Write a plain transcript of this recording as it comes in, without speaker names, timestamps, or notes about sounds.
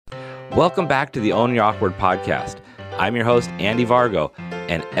Welcome back to the Own Your Awkward podcast. I'm your host, Andy Vargo,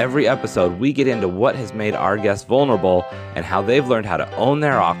 and every episode we get into what has made our guests vulnerable and how they've learned how to own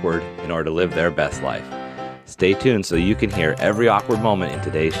their awkward in order to live their best life. Stay tuned so you can hear every awkward moment in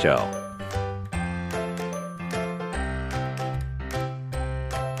today's show.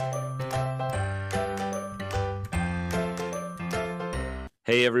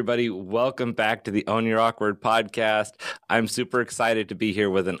 Hey everybody, welcome back to the Own Your Awkward podcast. I'm super excited to be here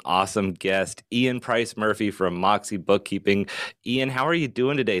with an awesome guest, Ian Price Murphy from Moxie Bookkeeping. Ian, how are you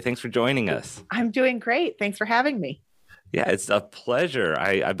doing today? Thanks for joining us. I'm doing great. Thanks for having me. Yeah, it's a pleasure.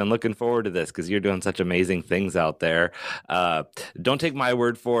 I've been looking forward to this because you're doing such amazing things out there. Don't take my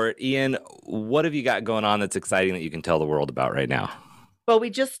word for it. Ian, what have you got going on that's exciting that you can tell the world about right now? Well,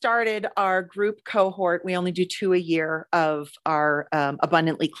 we just started our group cohort. We only do 2 a year of our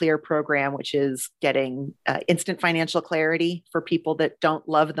Abundantly Clear program, which is getting instant financial clarity for people that don't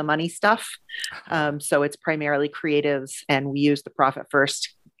love the money stuff. So it's primarily creatives, and we use the Profit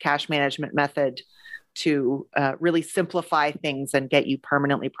First cash management method to really simplify things and get you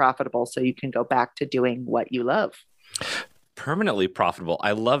permanently profitable so you can go back to doing what you love. Permanently profitable.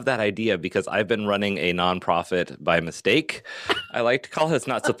 I love that idea because I've been running a nonprofit by mistake. I like to call it. It's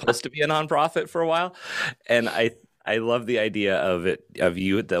not supposed to be a nonprofit for a while. And I love the idea of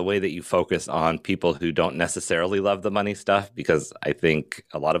you, the way that you focus on people who don't necessarily love the money stuff, because I think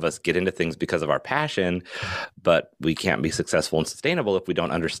a lot of us get into things because of our passion, but we can't be successful and sustainable if we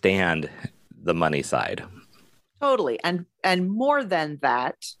don't understand the money side. Totally. And more than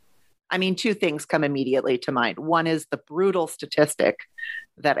that, I mean, 2 things come immediately to mind. One is the brutal statistic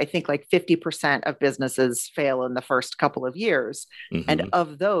that I think like 50% of businesses fail in the first couple of years. Mm-hmm. And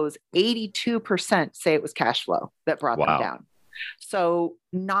of those, 82% say it was cash flow that brought them down. So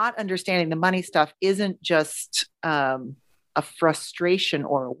not understanding the money stuff isn't just a frustration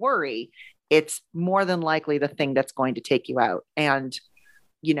or a worry. It's more than likely the thing that's going to take you out. And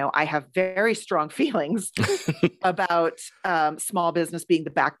you know, I have very strong feelings about small business being the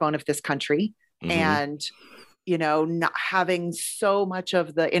backbone of this country. Mm-hmm. And, you know, not having so much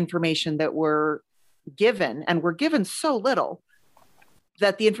of the information that we're given, and we're given so little,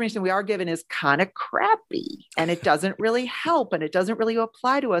 that the information we are given is kind of crappy and it doesn't really help and it doesn't really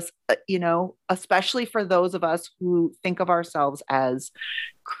apply to us, you know, especially for those of us who think of ourselves as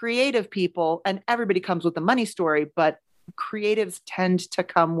creative people. And everybody comes with a money story, but creatives tend to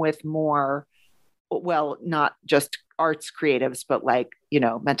come with more, well, not just arts creatives, but like, you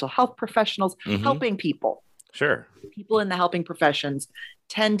know, mental health professionals, mm-hmm. helping people. Sure. People in the helping professions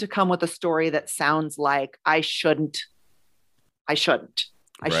tend to come with a story that sounds like I shouldn't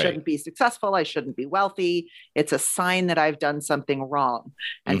be successful. I shouldn't be wealthy. It's a sign that I've done something wrong.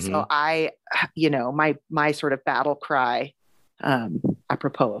 And mm-hmm. so I, you know, my sort of battle cry,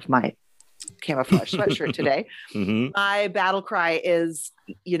 apropos of my camouflage sweatshirt today. Mm-hmm. My battle cry is,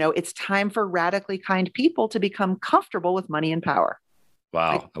 you know, it's time for radically kind people to become comfortable with money and power.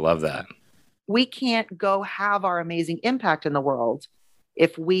 Wow. Like, I love that. We can't go have our amazing impact in the world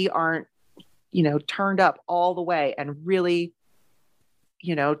if we aren't, you know, turned up all the way and really,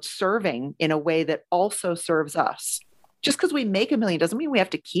 you know, serving in a way that also serves us. Just because we make $1 million doesn't mean we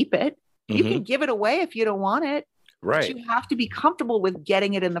have to keep it. Mm-hmm. You can give it away if you don't want it. Right. But you have to be comfortable with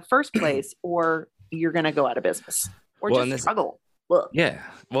getting it in the first place, or you're going to go out of business or just struggle. Ugh. Yeah.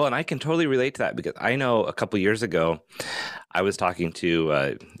 Well, and I can totally relate to that because I know a couple years ago, I was talking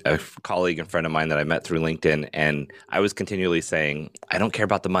to a colleague and friend of mine that I met through LinkedIn, and I was continually saying, I don't care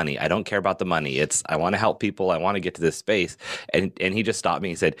about the money. I don't care about the money. I want to help people. I want to get to this space. And he just stopped me.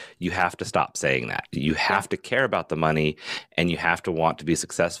 He said, you have to stop saying that. You have to care about the money, and you have to want to be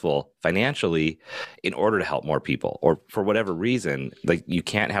successful financially in order to help more people, or for whatever reason. Like, you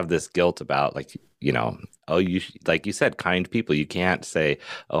can't have this guilt about, like, you know, like you said, kind people. You can't say,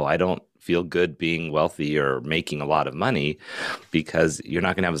 oh, I don't feel good being wealthy or making a lot of money, because you're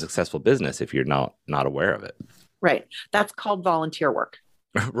not going to have a successful business if you're not aware of it. Right. That's called volunteer work.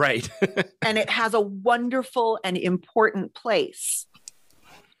 Right. And it has a wonderful and important place.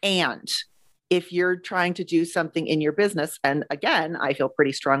 And if you're trying to do something in your business, and again, I feel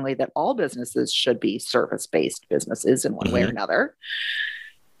pretty strongly that all businesses should be service-based businesses in one mm-hmm. way or another,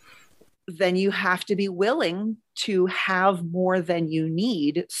 then you have to be willing to have more than you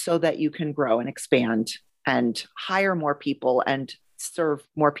need so that you can grow and expand and hire more people and serve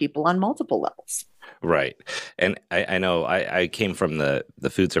more people on multiple levels. Right. And I know I came from the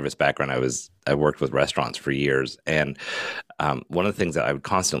food service background. I worked with restaurants for years. And one of the things that I would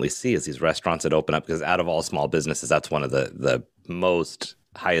constantly see is these restaurants that open up, because out of all small businesses, that's one of the most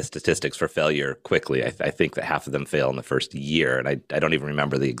highest statistics for failure quickly. I think that half of them fail in the first year, and I don't even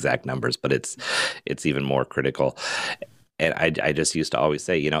remember the exact numbers, but it's even more critical. And I just used to always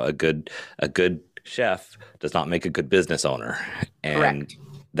say, a good chef does not make a good business owner, and Correct.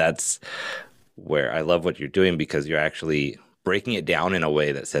 that's where I love what you're doing, because you're actually breaking it down in a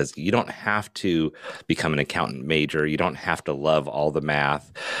way that says you don't have to become an accountant major. You don't have to love all the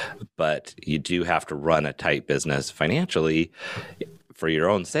math, but you do have to run a tight business financially for your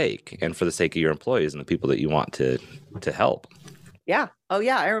own sake and for the sake of your employees and the people that you want to help. Yeah. Oh,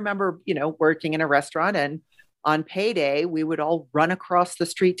 yeah. I remember, working in a restaurant, and on payday, we would all run across the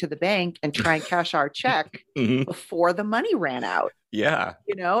street to the bank and try and cash our check before the money ran out. Yeah.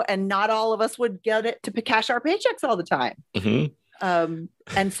 And not all of us would get it to cash our paychecks all the time.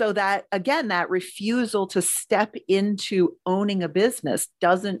 And so that, again, that refusal to step into owning a business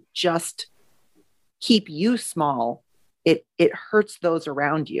doesn't just keep you small. It hurts those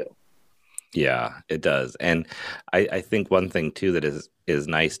around you. Yeah, it does. And I think one thing too that is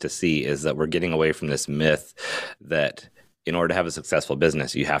nice to see is that we're getting away from this myth that in order to have a successful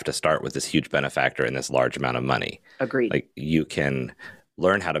business, you have to start with this huge benefactor and this large amount of money. Agreed. Like, you can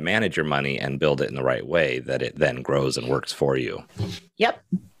learn how to manage your money and build it in the right way that it then grows and works for you. Yep.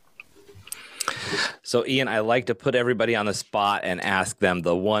 So, Ian, I like to put everybody on the spot and ask them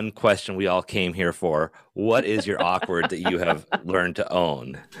the one question we all came here for. What is your awkward that you have learned to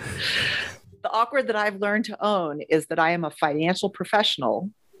own? The awkward that I've learned to own is that I am a financial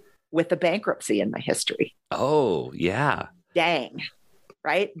professional with a bankruptcy in my history. Oh, yeah. Dang.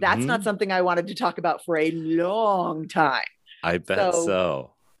 Right? That's not something I wanted to talk about for a long time. I bet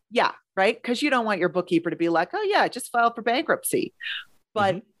so. Yeah. Right? Because you don't want your bookkeeper to be like, oh, yeah, just filed for bankruptcy.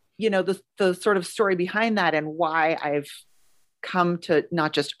 But, the sort of story behind that and why I've come to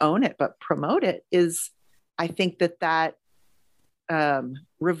not just own it, but promote it is, I think that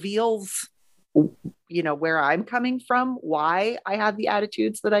reveals where I'm coming from, why I have the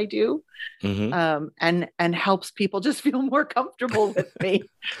attitudes that I do, and helps people just feel more comfortable with me,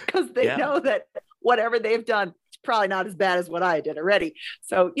 because they know that whatever they've done, it's probably not as bad as what I did already.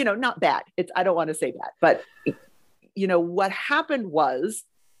 So, not bad. I don't want to say bad, but what happened was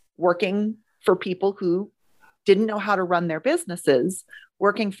working for people who didn't know how to run their businesses,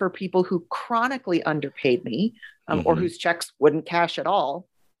 working for people who chronically underpaid me, or whose checks wouldn't cash at all.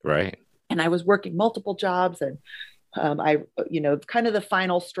 Right. And I was working multiple jobs, and kind of the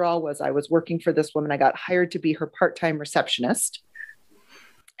final straw was I was working for this woman. I got hired to be her part-time receptionist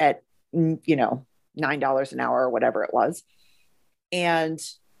at, $9 an hour or whatever it was. And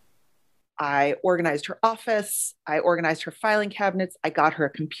I organized her office. I organized her filing cabinets. I got her a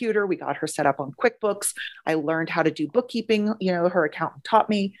computer. We got her set up on QuickBooks. I learned how to do bookkeeping. Her accountant taught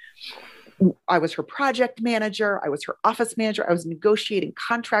me. I was her project manager. I was her office manager. I was negotiating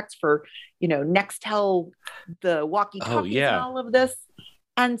contracts for, Nextel, the walkie-talkies, and all of this.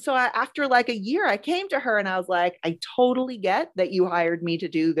 And so after like a year, I came to her and I was like, I totally get that you hired me to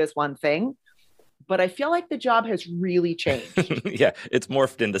do this one thing, but I feel like the job has really changed. Yeah, it's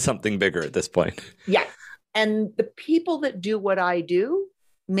morphed into something bigger at this point. Yeah. And the people that do what I do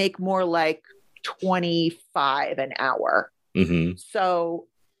make more like 25 an hour. So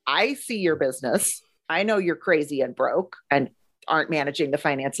I see your business. I know you're crazy and broke and aren't managing the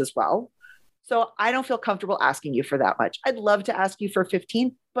finances well. So I don't feel comfortable asking you for that much. I'd love to ask you for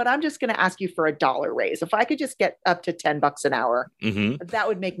 15, but I'm just going to ask you for $1 raise. If I could just get up to $10 an hour, that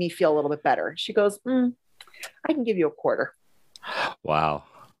would make me feel a little bit better. She goes, I can give you a quarter. Wow.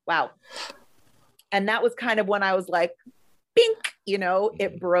 And that was kind of when I was like, bink,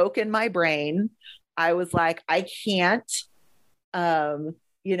 it broke in my brain. I was like, I can't, and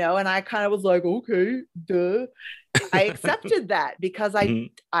I kind of was like, okay, duh. I accepted that because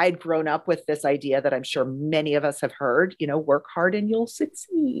I'd grown up with this idea that I'm sure many of us have heard, work hard and you'll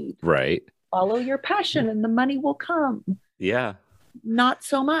succeed. Right. Follow your passion and the money will come. Yeah. Not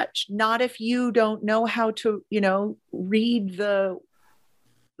so much. Not if you don't know how to, read the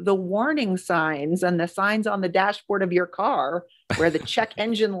warning signs and the signs on the dashboard of your car where the check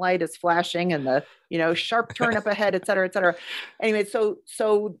engine light is flashing and the, sharp turn up ahead, et cetera, et cetera. Anyway, so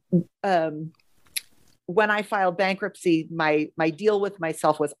when I filed bankruptcy, my deal with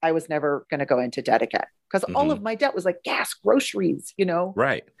myself was I was never going to go into debt again, because all of my debt was like gas, groceries,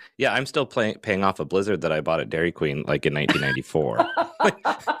 Right. Yeah. I'm still paying off a Blizzard that I bought at Dairy Queen, like in 1994.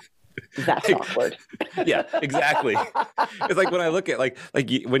 That's awkward. Yeah, exactly. It's like when I look at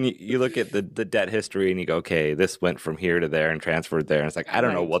when you look at the debt history and you go, okay, this went from here to there and transferred there. And it's like, I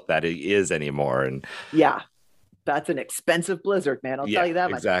don't know what that is anymore. And yeah, that's an expensive Blizzard, man. I'll tell you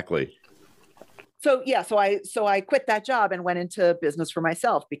that much. Exactly. So I quit that job and went into business for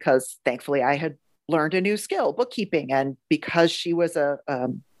myself because thankfully I had learned a new skill, bookkeeping, and because she was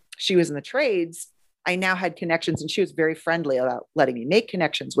she was in the trades, I now had connections, and she was very friendly about letting me make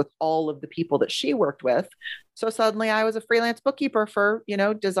connections with all of the people that she worked with. So suddenly I was a freelance bookkeeper for,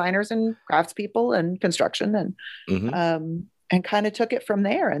 designers and craftspeople and construction, and kind of took it from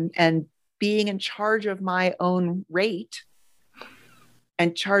there, and being in charge of my own rate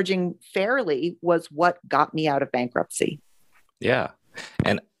and charging fairly was what got me out of bankruptcy. Yeah.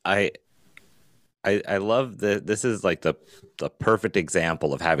 And I love that this is like the perfect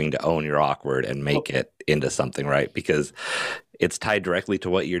example of having to own your awkward and make it into something, right? Because it's tied directly to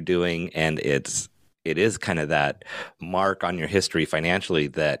what you're doing, and it is kind of that mark on your history financially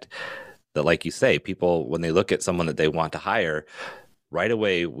that like you say, people, when they look at someone that they want to hire, right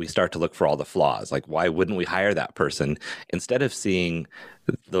away we start to look for all the flaws. Like, why wouldn't we hire that person, instead of seeing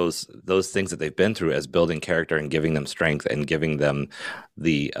those things that they've been through as building character and giving them strength and giving them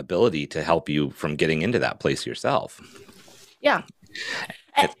the ability to help you from getting into that place yourself. Yeah.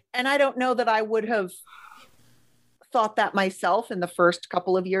 And I don't know that I would have thought that myself in the first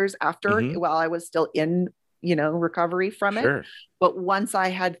couple of years after, while I was still in, recovery from it. But once I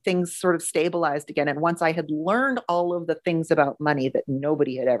had things sort of stabilized again, and once I had learned all of the things about money that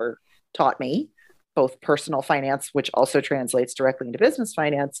nobody had ever taught me, both personal finance, which also translates directly into business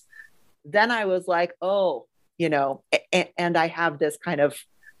finance, then I was like, and I have this kind of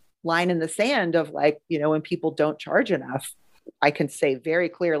line in the sand of like, when people don't charge enough, I can say very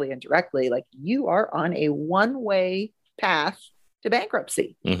clearly and directly, like, you are on a one-way path to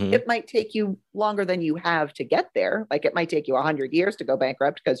bankruptcy. It might take you longer than you have to get there. Like, it might take you 100 years to go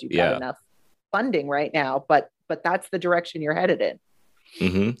bankrupt because you've got enough funding right now, but that's the direction you're headed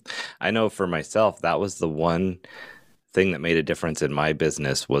in. I know for myself, that was the one thing that made a difference in my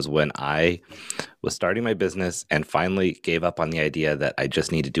business, was when I was starting my business and finally gave up on the idea that I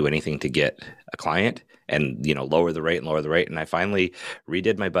just need to do anything to get a client and, lower the rate. And I finally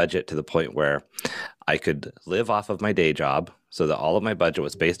redid my budget to the point where I could live off of my day job, so that all of my budget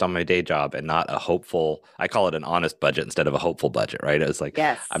was based on my day job and not a hopeful, I call it an honest budget instead of a hopeful budget, right? It was like,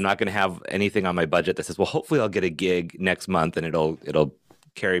 yes, I'm not going to have anything on my budget that says, well, hopefully I'll get a gig next month and it'll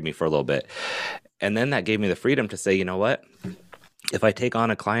carry me for a little bit. And then that gave me the freedom to say, you know what? If I take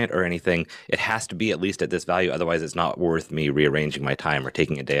on a client or anything, it has to be at least at this value. Otherwise, it's not worth me rearranging my time or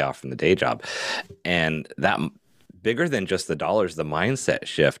taking a day off from the day job. And that, bigger than just the dollars, the mindset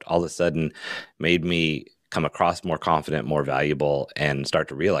shift all of a sudden made me come across more confident, more valuable, and start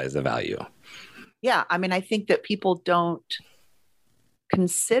to realize the value. Yeah. I mean, I think that people don't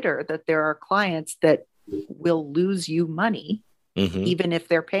consider that there are clients that will lose you money, even if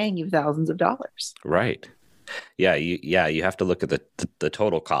they're paying you thousands of dollars. Right. Yeah. You have to look at the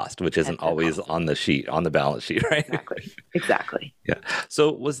total cost, which isn't always on the balance sheet, right? Exactly. Yeah. So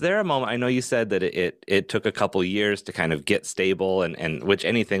was there a moment, I know you said that it took a couple years to kind of get stable, and which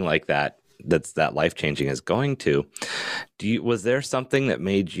anything like that life-changing is going to. Was there something that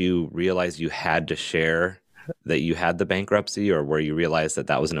made you realize you had to share that you had the bankruptcy, or where you realized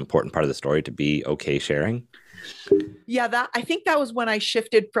that was an important part of the story to be okay sharing? Yeah, I think that was when I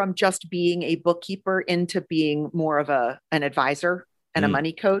shifted from just being a bookkeeper into being more of an advisor and a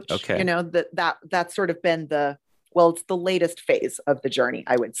money coach. Okay. That's sort of been it's the latest phase of the journey,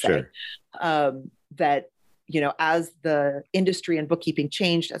 I would say. That, as the industry and bookkeeping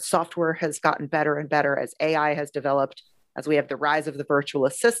changed, as software has gotten better and better, as AI has developed, as we have the rise of the virtual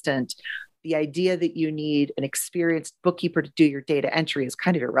assistant, the idea that you need an experienced bookkeeper to do your data entry is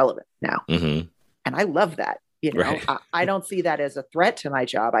kind of irrelevant now. And I love that. Right. I don't see that as a threat to my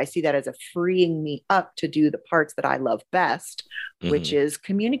job. I see that as a freeing me up to do the parts that I love best, which is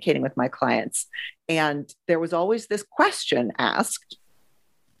communicating with my clients. And there was always this question asked,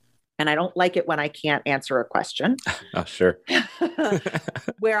 and I don't like it when I can't answer a question. Oh, sure.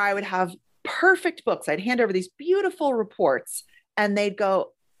 Where I would have perfect books. I'd hand over these beautiful reports, and they'd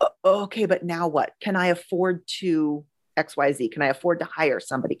go, okay, but now what? Can I afford to XYZ? Can I afford to hire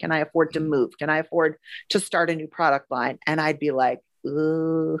somebody? Can I afford to move? Can I afford to start a new product line? And I'd be like,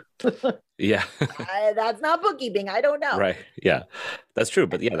 yeah, that's not bookkeeping. I don't know. Right. Yeah, that's true.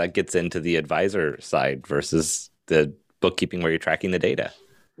 But yeah, that gets into the advisor side versus the bookkeeping where you're tracking the data.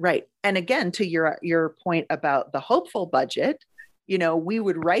 Right. And again, to your point about the hopeful budget, we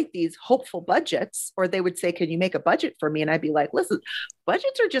would write these hopeful budgets, or they would say, can you make a budget for me? And I'd be like, listen,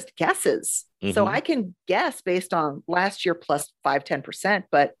 budgets are just guesses. So I can guess based on last year plus 5-10%,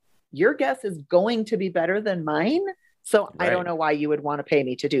 but your guess is going to be better than mine. So I don't know why you would want to pay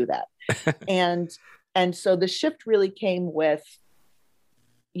me to do that. and so the shift really came with,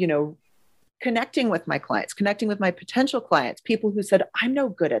 connecting with my clients, connecting with my potential clients, people who said, I'm no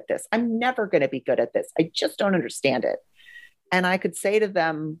good at this. I'm never going to be good at this. I just don't understand it. And I could say to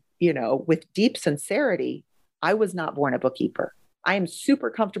them, with deep sincerity, I was not born a bookkeeper. I am super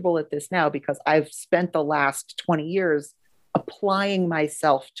comfortable at this now because I've spent the last 20 years applying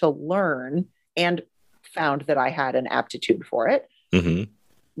myself to learn and found that I had an aptitude for it,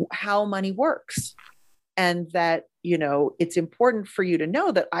 how money works. And that, it's important for you to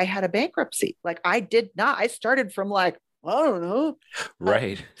know that I had a bankruptcy. Like I started from I don't know,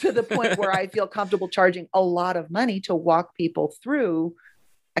 right. To the point where I feel comfortable charging a lot of money to walk people through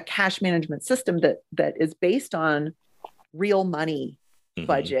a cash management system that is based on real money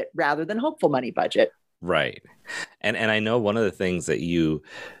budget rather than hopeful money budget. Right. And I know one of the things that you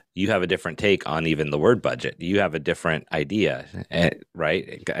have a different take on even the word budget. You have a different idea,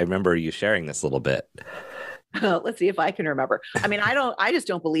 right? I remember you sharing this a little bit. Let's see if I can remember. I mean, I just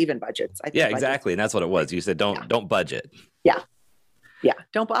don't believe in budgets. I think exactly. And that's what it was. You said, don't budget. Yeah.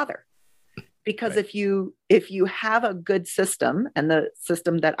 Don't bother. Because if you have a good system, and the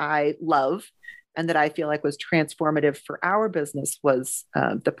system that I love and that I feel like was transformative for our business was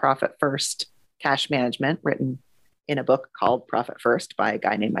the Profit First Cash Management, written in a book called Profit First by a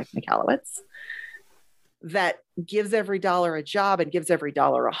guy named Mike Michalowicz, that gives every dollar a job and gives every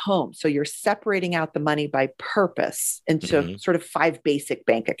dollar a home. So you're separating out the money by purpose into sort of 5 basic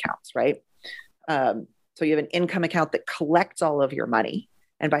bank accounts, right? So you have an income account that collects all of your money.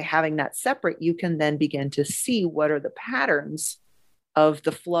 And by having that separate, you can then begin to see what are the patterns of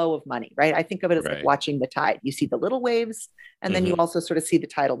the flow of money, right? I think of it as like watching the tide. You see the little waves, and then you also sort of see the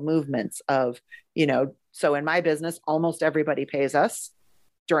tidal movements of, so in my business, almost everybody pays us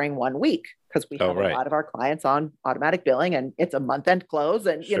during 1 week because we have a lot of our clients on automatic billing, and it's a month-end close,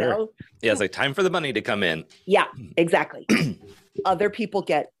 and yeah, it's like time for the money to come in. Yeah, exactly. Other people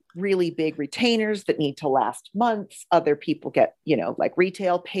get really big retainers that need to last months. Other people get, like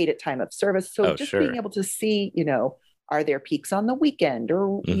retail paid at time of service. So being able to see, are there peaks on the weekend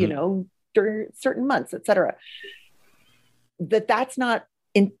or, during certain months, et cetera, that's not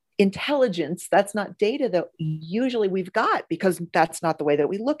intelligence. That's not data that usually we've got, because that's not the way that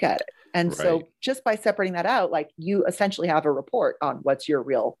we look at it. And so just by separating that out, like you essentially have a report on what's your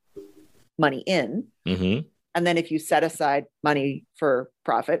real money in. And then if you set aside money for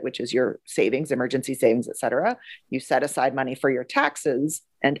profit, which is your savings, emergency savings, et cetera, you set aside money for your taxes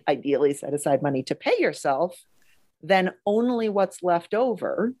and ideally set aside money to pay yourself, then only what's left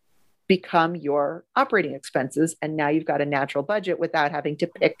over become your operating expenses. And now you've got a natural budget without having to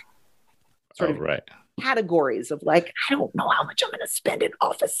pick sort of categories of like, I don't know how much I'm going to spend in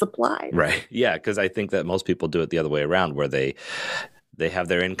office supplies. Right. Yeah. Because I think that most people do it the other way around, where they have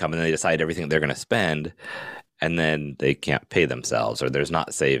their income and they decide everything they're going to spend, and then they can't pay themselves, or there's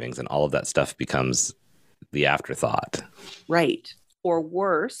not savings, and all of that stuff becomes the afterthought. Right. Or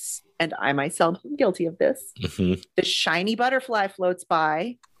worse, and I myself am guilty of this, the shiny butterfly floats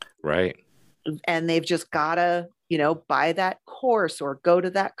by. Right. And they've just got to, buy that course or go to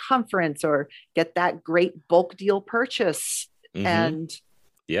that conference or get that great bulk deal purchase. And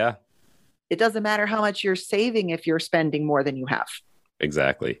it doesn't matter how much you're saving if you're spending more than you have.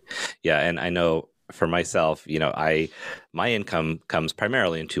 Exactly. Yeah. And I know for myself, my income comes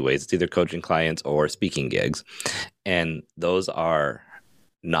primarily in 2 ways. It's either coaching clients or speaking gigs. And those are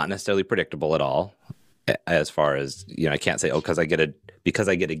not necessarily predictable at all. As far as, I can't say, because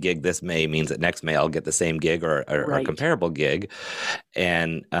I get a gig this May means that next May I'll get the same gig or a comparable gig.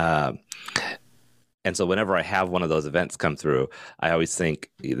 And so whenever I have one of those events come through, I always think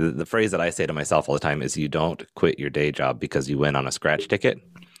the phrase that I say to myself all the time is, you don't quit your day job because you win on a scratch ticket.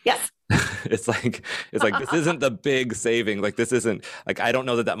 Yes. It's like this isn't the big saving. Like, this isn't like, I don't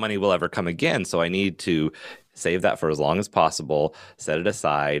know that money will ever come again. So I need to save that for as long as possible, set it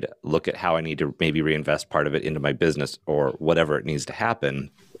aside, look at how I need to maybe reinvest part of it into my business or whatever it needs to happen.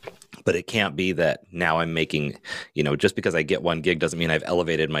 But it can't be that now I'm making, just because I get one gig doesn't mean I've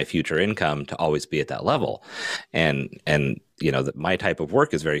elevated my future income to always be at that level. And my type of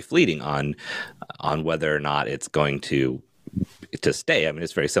work is very fleeting on whether or not it's going to stay. I mean,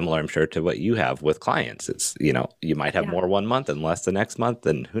 it's very similar, I'm sure, to what you have with clients. It's, you might have more one month and less the next month,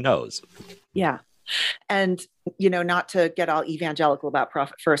 and who knows? Yeah. And, not to get all evangelical about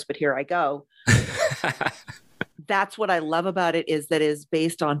Profit First, but here I go. That's what I love about it, is that it is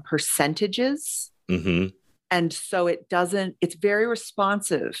based on percentages. And so it's very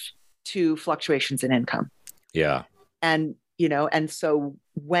responsive to fluctuations in income. Yeah. And, and so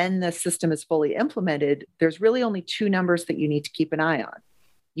when the system is fully implemented, there's really only 2 numbers that you need to keep an eye on.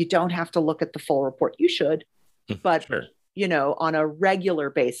 You don't have to look at the full report. You should, but, on a regular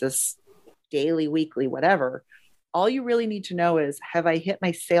basis, daily, weekly, whatever. All you really need to know is, have I hit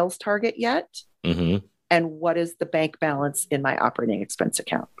my sales target yet? Mm-hmm. And what is the bank balance in my operating expense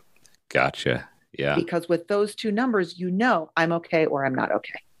account? Gotcha. Yeah. Because with those two numbers, you know I'm okay or I'm not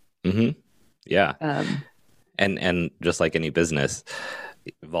okay. Mm-hmm. Yeah. And just like any business,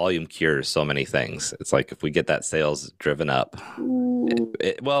 volume cures so many things. It's like if we get that sales driven up,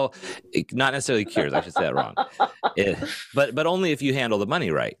 it not necessarily cures. I should say that wrong. But only if you handle the money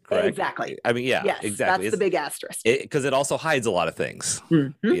right, correct? Exactly. I mean, yeah, yes, exactly. That's the big asterisk. Because it also hides a lot of things,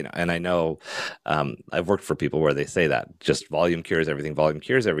 Mm-hmm. And I know I've worked for people where they say that just volume cures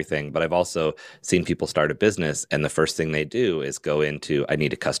everything, but I've also seen people start a business and the first thing they do is go into, I need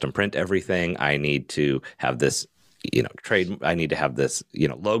to custom print everything. I need to have this, trade. I need to have this,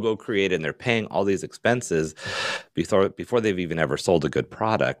 logo created, and they're paying all these expenses before they've even ever sold a good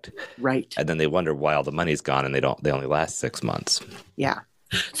product. Right. And then they wonder why all the money's gone and they only last 6 months. Yeah.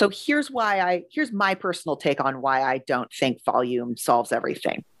 So here's my personal take on why I don't think volume solves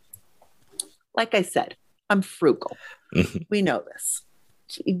everything. Like I said, I'm frugal. We know this.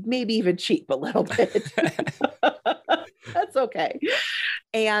 Maybe even cheap a little bit. That's okay.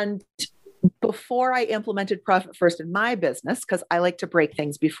 And before I implemented Profit First in my business, because I like to break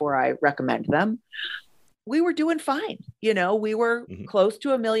things before I recommend them, we were doing fine. We were close to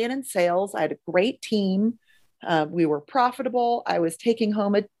 $1 million in sales. I had a great team. We were profitable. I was taking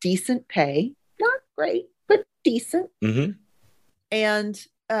home a decent pay, not great, but decent. Mm-hmm.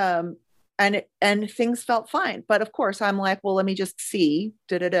 And things felt fine. But of course, I'm like, well, let me just see.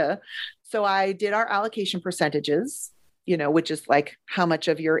 So I did our allocation percentages, which is like, how much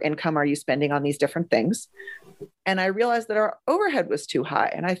of your income are you spending on these different things? And I realized that our overhead was too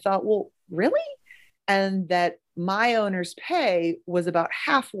high. And I thought, well, really? And that my owner's pay was about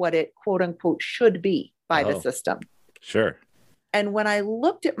half what it, quote unquote, should be by the system. Sure. And when I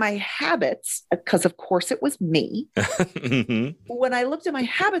looked at my habits, because of course it was me, when I looked at my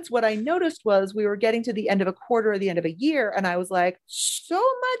habits, what I noticed was we were getting to the end of a quarter or the end of a year. And I was like, so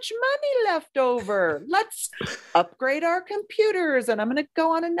much money left over. Let's upgrade our computers. And I'm going to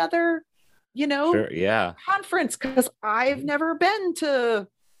go on another, conference, because I've never been to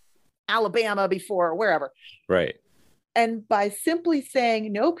Alabama before or wherever. Right. And by simply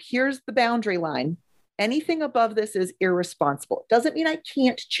saying, nope, here's the boundary line. Anything above this is irresponsible. Doesn't mean I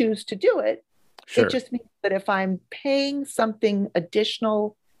can't choose to do it. Sure. It just means that if I'm paying something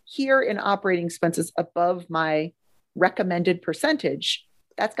additional here in operating expenses above my recommended percentage,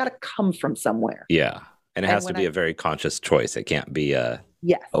 that's got to come from somewhere. Yeah. And it has to be a very conscious choice. It can't be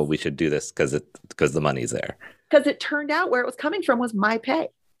yes. Oh, we should do this because the money's there. Because it turned out where it was coming from was my pay.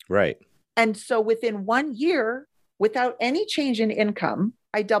 Right. And so within 1 year, without any change in income,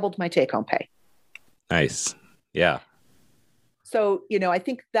 I doubled my take-home pay. Nice. Yeah. So, I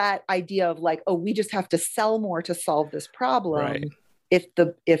think that idea of like, oh, we just have to sell more to solve this problem. Right.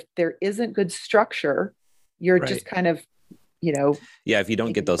 If there isn't good structure, you're just kind of, Yeah. If you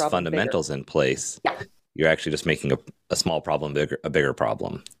don't get those fundamentals in place, you're actually just making a small problem a bigger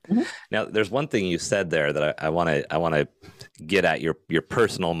problem. Mm-hmm. Now, there's one thing you said there that I want to get at your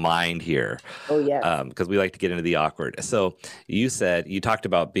personal mind here. Oh yeah. Because we like to get into the awkward. So you talked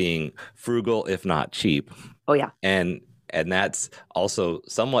about being frugal, if not cheap. Oh yeah. And that's also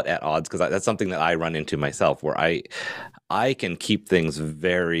somewhat at odds, because that's something that I run into myself, where I can keep things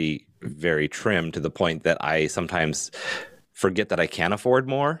very, very trim to the point that I sometimes forget that I can afford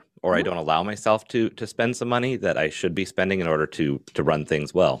more, or I don't allow myself to spend some money that I should be spending in order to run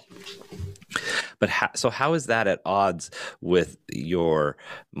things well. But how is that at odds with your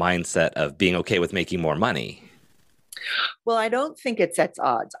mindset of being okay with making more money? Well, I don't think it's at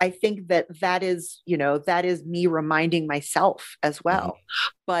odds. I think that is me reminding myself as well. Mm-hmm.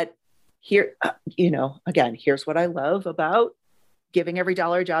 But here, again, here's what I love about giving every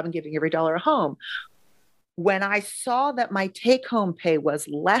dollar a job and giving every dollar a home. When I saw that my take-home pay was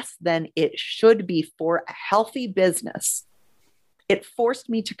less than it should be for a healthy business, it forced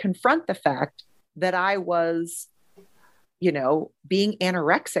me to confront the fact that I was, being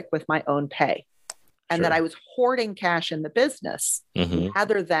anorexic with my own pay, and that I was hoarding cash in the business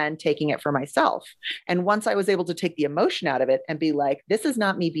rather than taking it for myself. And once I was able to take the emotion out of it and be like, this is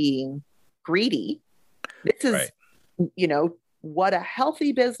not me being greedy. This is, what a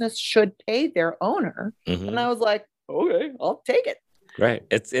healthy business should pay their owner. Mm-hmm. And I was like, okay, I'll take it. Right.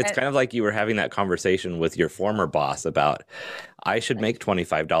 It's kind of like you were having that conversation with your former boss about, I should make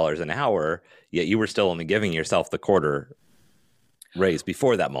 $25 an hour, yet you were still only giving yourself the quarter raise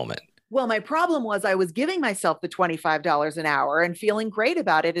before that moment. Well, my problem was I was giving myself the $25 an hour and feeling great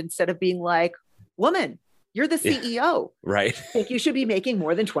about it, instead of being like, woman, You're the CEO. Right. I think you should be making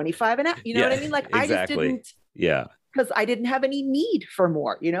more than 25 an hour. You know what I mean? Like exactly. I just didn't. Yeah. Because I didn't have any need for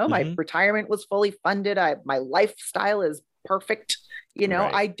more. My retirement was fully funded. My lifestyle is perfect. Right.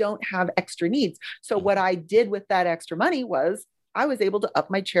 I don't have extra needs. So what I did with that extra money was I was able to up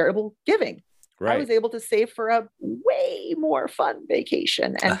my charitable giving. Right. I was able to save for a way more fun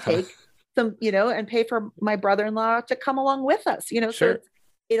vacation and take some, and pay for my brother-in-law to come along with us, Sure. So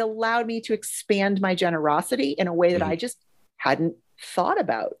it allowed me to expand my generosity in a way that I just hadn't thought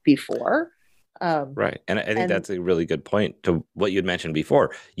about before. Right. And I think that's a really good point to what you'd mentioned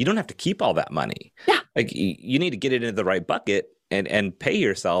before. You don't have to keep all that money. Yeah. Like you need to get it into the right bucket and pay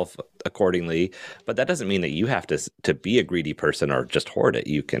yourself accordingly. But that doesn't mean that you have to be a greedy person or just hoard it.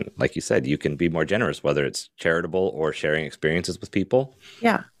 You can, like you said, you can be more generous, whether it's charitable or sharing experiences with people.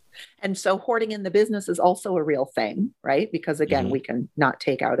 Yeah. And so hoarding in the business is also a real thing, right? Because again, we can not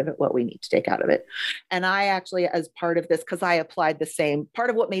take out of it what we need to take out of it. And I actually, as part of this, because I applied the same, part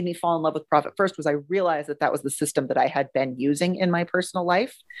of what made me fall in love with Profit First was I realized that was the system that I had been using in my personal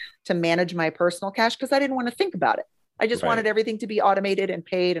life to manage my personal cash because I didn't want to think about it. I just wanted everything to be automated and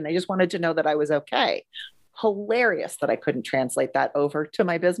paid. And I just wanted to know that I was okay. Hilarious that I couldn't translate that over to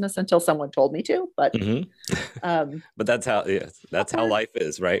my business until someone told me to, but but that's how life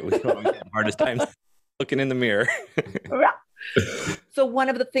is, right? We always have the hardest times looking in the mirror. So one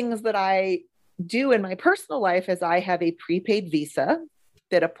of the things that I do in my personal life is I have a prepaid Visa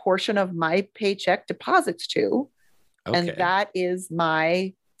that a portion of my paycheck deposits to, and that is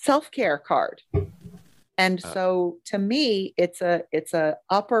my self-care card. And so to me, it's a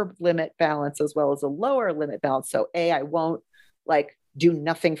upper limit balance as well as a lower limit balance. So I won't like do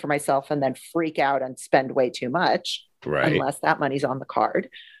nothing for myself and then freak out and spend way too much unless that money's on the card.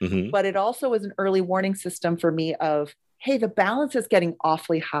 But it also is an early warning system for me of, hey, the balance is getting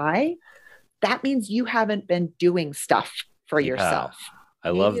awfully high. That means you haven't been doing stuff for yourself. I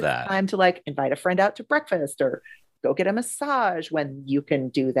love that. It's time to like invite a friend out to breakfast or go get a massage when you can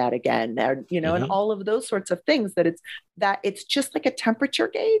do that again, or, and all of those sorts of things it's just like a temperature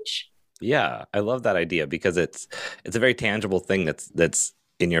gauge. Yeah. I love that idea because it's a very tangible thing that's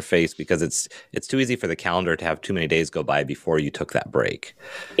in your face because it's too easy for the calendar to have too many days go by before you took that break.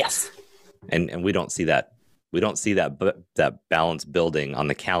 Yes. And we don't see that. We don't see that balance building on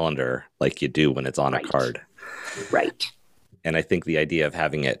the calendar like you do when it's on a card. Right. And I think the idea of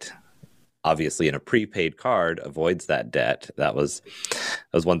having it obviously in a prepaid card avoids that debt. That was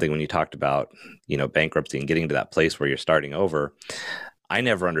one thing when you talked about, bankruptcy and getting to that place where you're starting over. I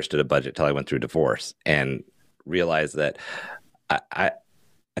never understood a budget till I went through divorce and realized that I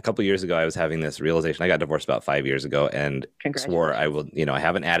a couple of years ago, I was having this realization. I got divorced about 5 years ago and swore I will, I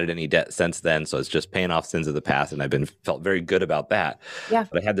haven't added any debt since then. So it's just paying off sins of the past. And I've felt very good about that. Yeah.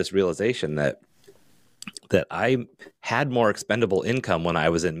 But I had this realization that I had more expendable income when I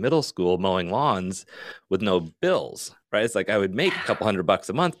was in middle school mowing lawns with no bills, right? It's like I would make a couple $100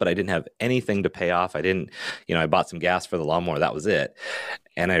 a month, but I didn't have anything to pay off. I didn't, I bought some gas for the lawnmower. That was it.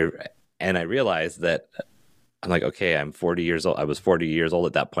 And I realized that I'm like, okay, I'm 40 years old. I was 40 years old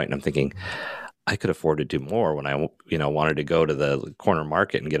at that point. And I'm thinking I could afford to do more when I, wanted to go to the corner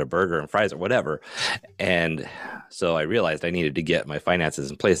market and get a burger and fries or whatever. And so I realized I needed to get my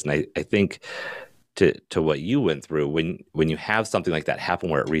finances in place. And I think to what you went through, when you have something like that happen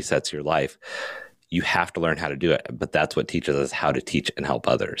where it resets your life, you have to learn how to do it. But that's what teaches us how to teach and help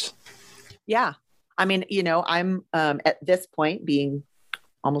others. Yeah. I mean, I'm at this point being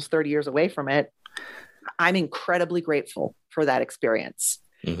almost 30 years away from it. I'm incredibly grateful for that experience.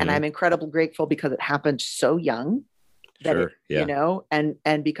 Mm-hmm. And I'm incredibly grateful because it happened so young that,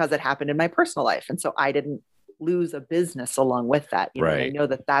 and because it happened in my personal life. And so I didn't lose a business along with that. Right. I know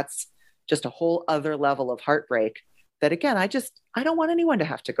that that's just a whole other level of heartbreak that, again, I don't want anyone to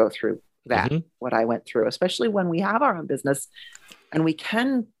have to go through that, what I went through, especially when we have our own business and we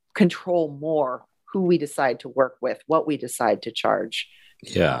can control more who we decide to work with, what we decide to charge.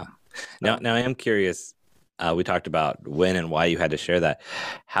 Yeah. Now I am curious. We talked about when and why you had to share that.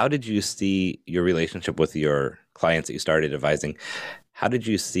 How did you see your relationship with your clients that you started advising? How did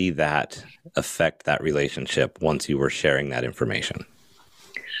you see that affect that relationship once you were sharing that information?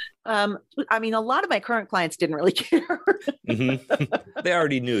 I mean, a lot of my current clients didn't really care. They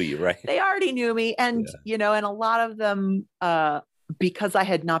already knew you, right? They already knew me. And, and a lot of them, because I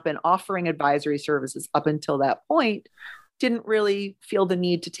had not been offering advisory services up until that point, didn't really feel the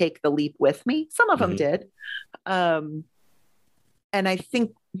need to take the leap with me. Some of them did. And I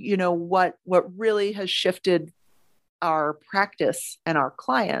think, what really has shifted our practice and our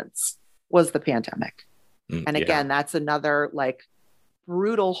clients was the pandemic. And again, that's another like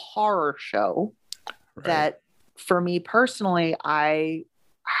brutal horror show that for me personally, I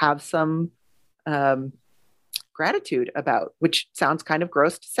have some gratitude about, which sounds kind of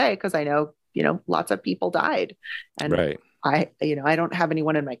gross to say because I know, lots of people died. And I don't have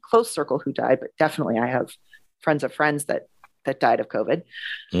anyone in my close circle who died, but definitely I have friends of friends that died of COVID.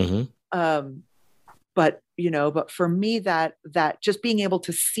 Mm-hmm. But for me, that just being able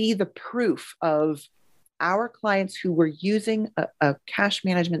to see the proof of our clients who were using a cash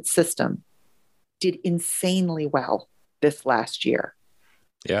management system did insanely well this last year.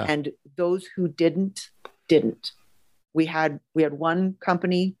 Yeah. And those who didn't. We had one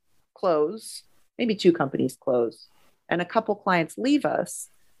company close, maybe two companies close, and a couple clients leave us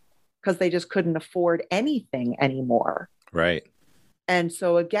because they just couldn't afford anything anymore. Right. And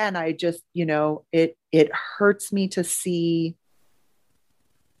so again, I just, it hurts me to see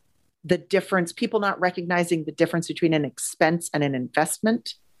the difference, people not recognizing the difference between an expense and an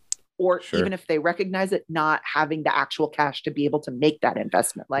investment, or even if they recognize it, not having the actual cash to be able to make that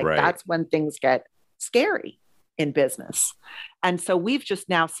investment. Like that's when things get scary in business. And so we've just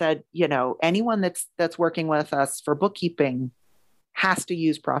now said, anyone that's working with us for bookkeeping has to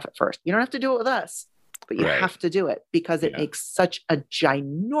use Profit First. You don't have to do it with us, but you have to do it because it makes such a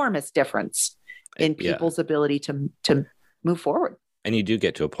ginormous difference in people's ability to move forward. And you do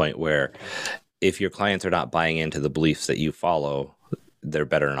get to a point where if your clients are not buying into the beliefs that you follow, they're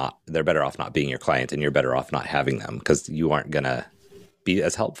better off not being your client, and you're better off not having them because you aren't going to be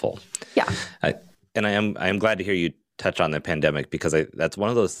as helpful. Yeah. And I am glad to hear you touch on the pandemic because that's one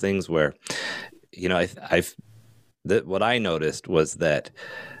of those things where, what I noticed was that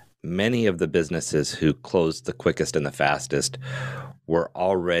many of the businesses who closed the quickest and the fastest were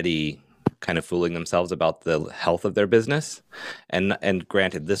already kind of fooling themselves about the health of their business. And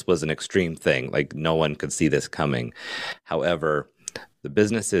granted, this was an extreme thing. Like no one could see this coming. However, the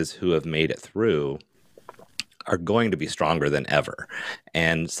businesses who have made it through are going to be stronger than ever.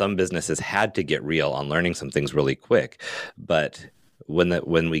 And some businesses had to get real on learning some things really quick. But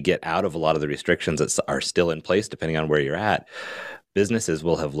when we get out of a lot of the restrictions that are still in place, depending on where you're at, businesses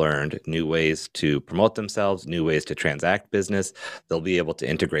will have learned new ways to promote themselves, new ways to transact business. They'll be able to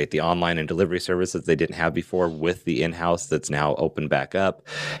integrate the online and delivery services they didn't have before with the in-house that's now opened back up.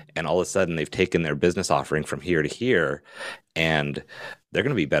 And all of a sudden, they've taken their business offering from here to here, and they're going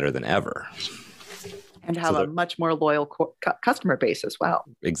to be better than ever. And have a much more loyal customer base as well.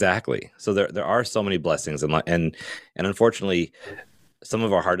 Exactly. So there are so many blessings, and unfortunately, some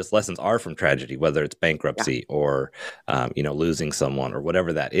of our hardest lessons are from tragedy, whether it's bankruptcy or losing someone or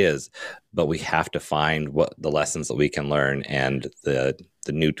whatever that is. But we have to find what the lessons that we can learn and the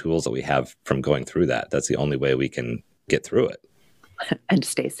new tools that we have from going through that. That's the only way we can get through it and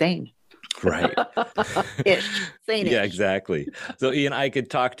stay sane. Right. Sane-ish. Yeah, exactly. So Ian, I could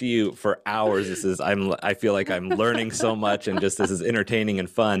talk to you for hours. I feel like I'm learning so much, and just this is entertaining and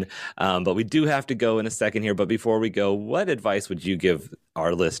fun. But we do have to go in a second here. But before we go, what advice would you give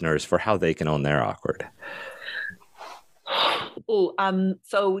our listeners for how they can own their awkward?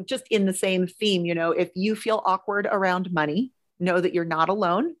 So just in the same theme, if you feel awkward around money, know that you're not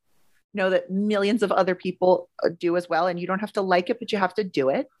alone. Know that millions of other people do as well. And you don't have to like it, but you have to do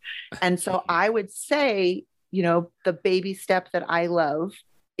it. And so I would say, the baby step that I love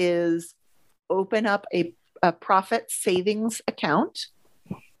is open up a profit savings account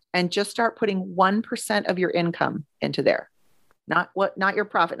and just start putting 1% of your income into there. Not your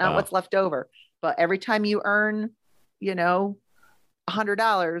profit, not what's left over, but every time you earn, $100,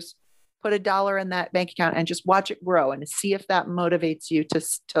 put $1 in that bank account and just watch it grow and see if that motivates you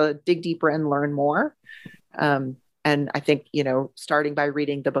to dig deeper and learn more. And I think, starting by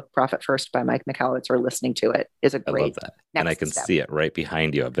reading the book Profit First by Mike Michalowicz or listening to it is a great. I love that. And I can see it right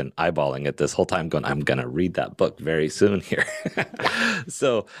behind you. I've been eyeballing it this whole time going, I'm going to read that book very soon here.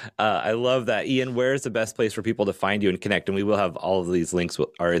 So I love that. Ian, where's the best place for people to find you and connect? And we will have all of these links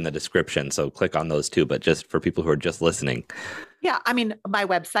are in the description. So click on those too. But just for people who are just listening. Yeah. I mean, my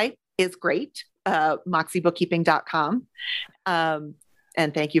website is great. moxiebookkeeping.com.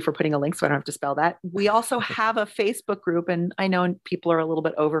 And thank you for putting a link so I don't have to spell that. We also have a Facebook group, and I know people are a little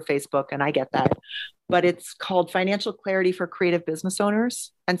bit over Facebook, and I get that, but it's called Financial Clarity for Creative Business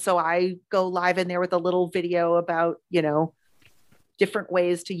Owners. And so I go live in there with a little video about, different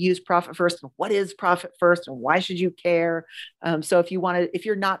ways to use Profit First and what is Profit First and why should you care? So if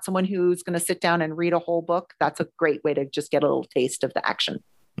you're not someone who's going to sit down and read a whole book, that's a great way to just get a little taste of the action.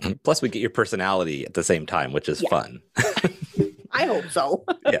 Plus we get your personality at the same time, which is fun. I hope so.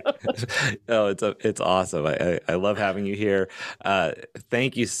 Yeah. Oh, it's awesome. I love having you here.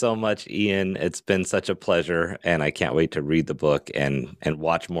 Thank you so much, Ian. It's been such a pleasure, and I can't wait to read the book and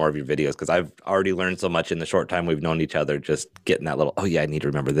watch more of your videos, because I've already learned so much in the short time we've known each other, just getting that little, oh yeah, I need to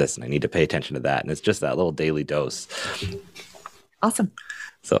remember this and I need to pay attention to that. And it's just that little daily dose. Awesome.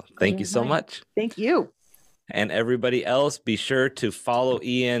 So thank you so much. Thank you. And everybody else, be sure to follow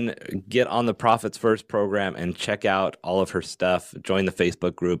Ian, get on the Profits First program, and check out all of her stuff. Join the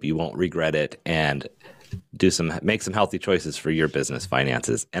Facebook group. You won't regret it. And make some healthy choices for your business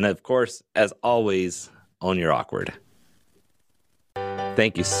finances. And of course, as always, own your awkward.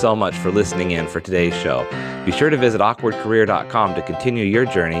 Thank you so much for listening in for today's show. Be sure to visit awkwardcareer.com to continue your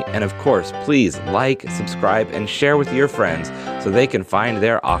journey. And of course, please like, subscribe, and share with your friends so they can find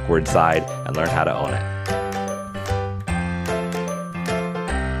their awkward side and learn how to own it.